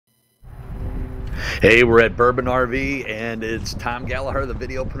Hey, we're at Bourbon RV and it's Tom Gallagher, the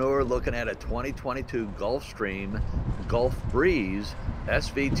videopreneur, looking at a 2022 Gulfstream Gulf Breeze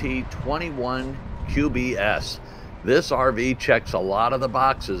SVT 21QBS. This RV checks a lot of the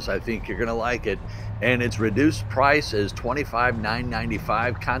boxes. I think you're going to like it. And its reduced price is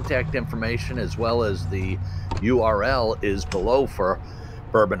 $25,995. Contact information as well as the URL is below for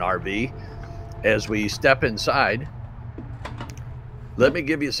Bourbon RV. As we step inside, let me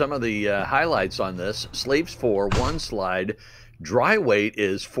give you some of the highlights on this. Sleeps for one slide. Dry weight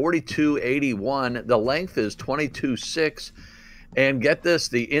is 4281. The length is 22.6. And get this,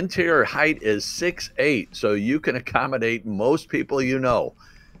 the interior height is 6'8". So you can accommodate most people you know.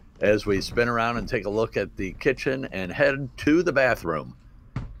 As we spin around and take a look at the kitchen and head to the bathroom.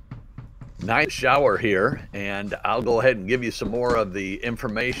 Nice shower here. And I'll go ahead and give you some more of the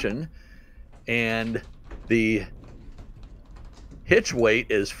information. And the hitch weight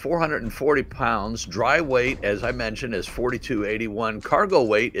is 440 pounds. Dry weight, as I mentioned, is 4281. Cargo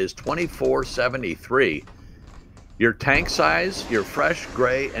weight is 2473. Your tank size, your fresh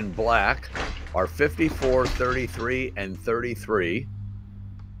gray and black, are 54, 33, and 33.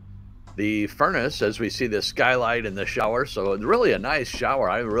 The furnace, as we see the skylight in the shower, so it's really a nice shower.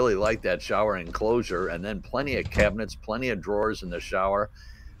 I really like that shower enclosure. And then plenty of cabinets, plenty of drawers in the shower,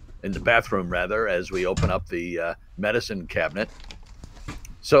 in the bathroom rather, as we open up the medicine cabinet.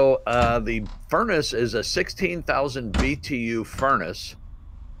 So the furnace is a 16,000 BTU furnace.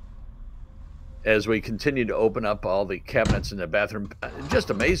 As we continue to open up all the cabinets in the bathroom,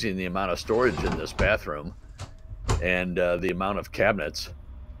 just amazing the amount of storage in this bathroom and the amount of cabinets.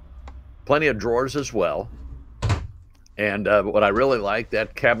 Plenty of drawers as well. And what I really like,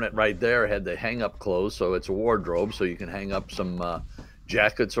 that cabinet right there had the hang-up clothes, so it's a wardrobe, so you can hang up some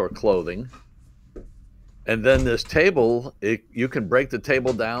jackets or clothing. And then this table, you can break the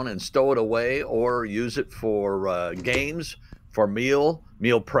table down and stow it away or use it for games, for meal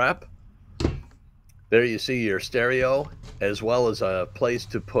prep. There you see your stereo, as well as a place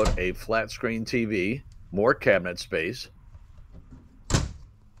to put a flat screen TV, more cabinet space.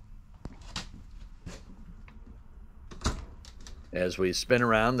 As we spin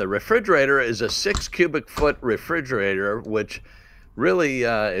around, the refrigerator is a 6 cubic foot refrigerator, which really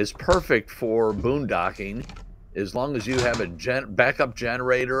is perfect for boondocking, as long as you have a backup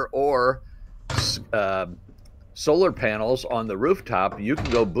generator or solar panels on the rooftop. You can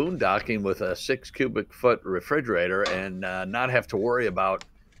go boondocking with a 6 cubic foot refrigerator and not have to worry about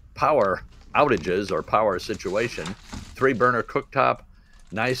power outages or power situation. 3-burner cooktop,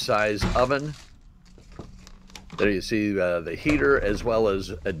 nice size oven. There you see the heater, as well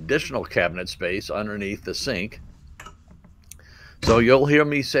as additional cabinet space underneath the sink. So you'll hear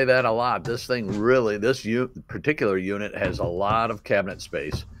me say that a lot. This thing really, this particular unit has a lot of cabinet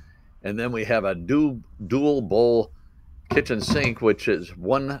space. And then we have a dual bowl kitchen sink, which is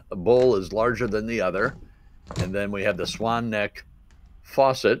one bowl is larger than the other. And then we have the swan neck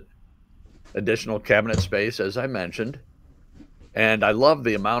faucet, additional cabinet space, as I mentioned. And I love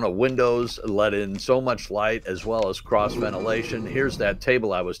the amount of windows let in so much light, as well as cross ventilation. Here's that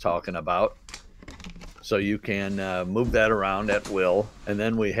table I was talking about. So you can move that around at will. And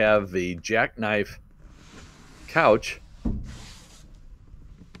then we have the jackknife couch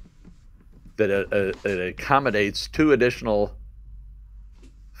that it accommodates 2 additional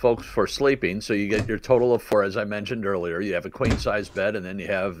folks for sleeping. So you get your total of 4, as I mentioned earlier. You have a queen size bed, and then you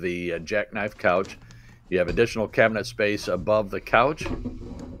have the jackknife couch. You have additional cabinet space above the couch.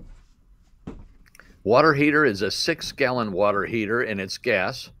 Water heater is a 6-gallon water heater, and it's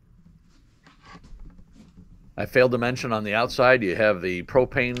gas. I failed to mention on the outside, you have the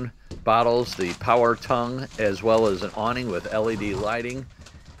propane bottles, the power tongue, as well as an awning with LED lighting.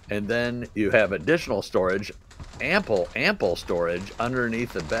 And then you have additional storage, ample storage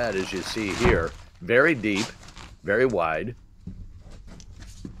underneath the bed, as you see here. Very deep, very wide.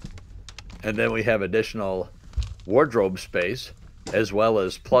 And then we have additional wardrobe space, as well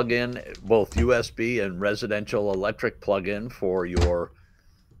as plug-in, both USB and residential electric plug-in for your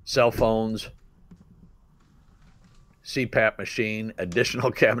cell phones, CPAP machine, additional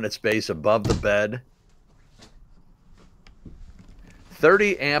cabinet space above the bed.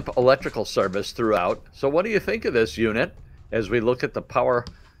 30 amp electrical service throughout. So what do you think of this unit? As we look at the power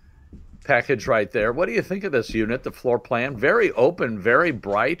package right there, what do you think of this unit, the floor plan? Very open, very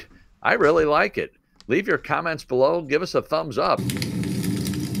bright. I really like it. Leave your comments below. Give us a thumbs up.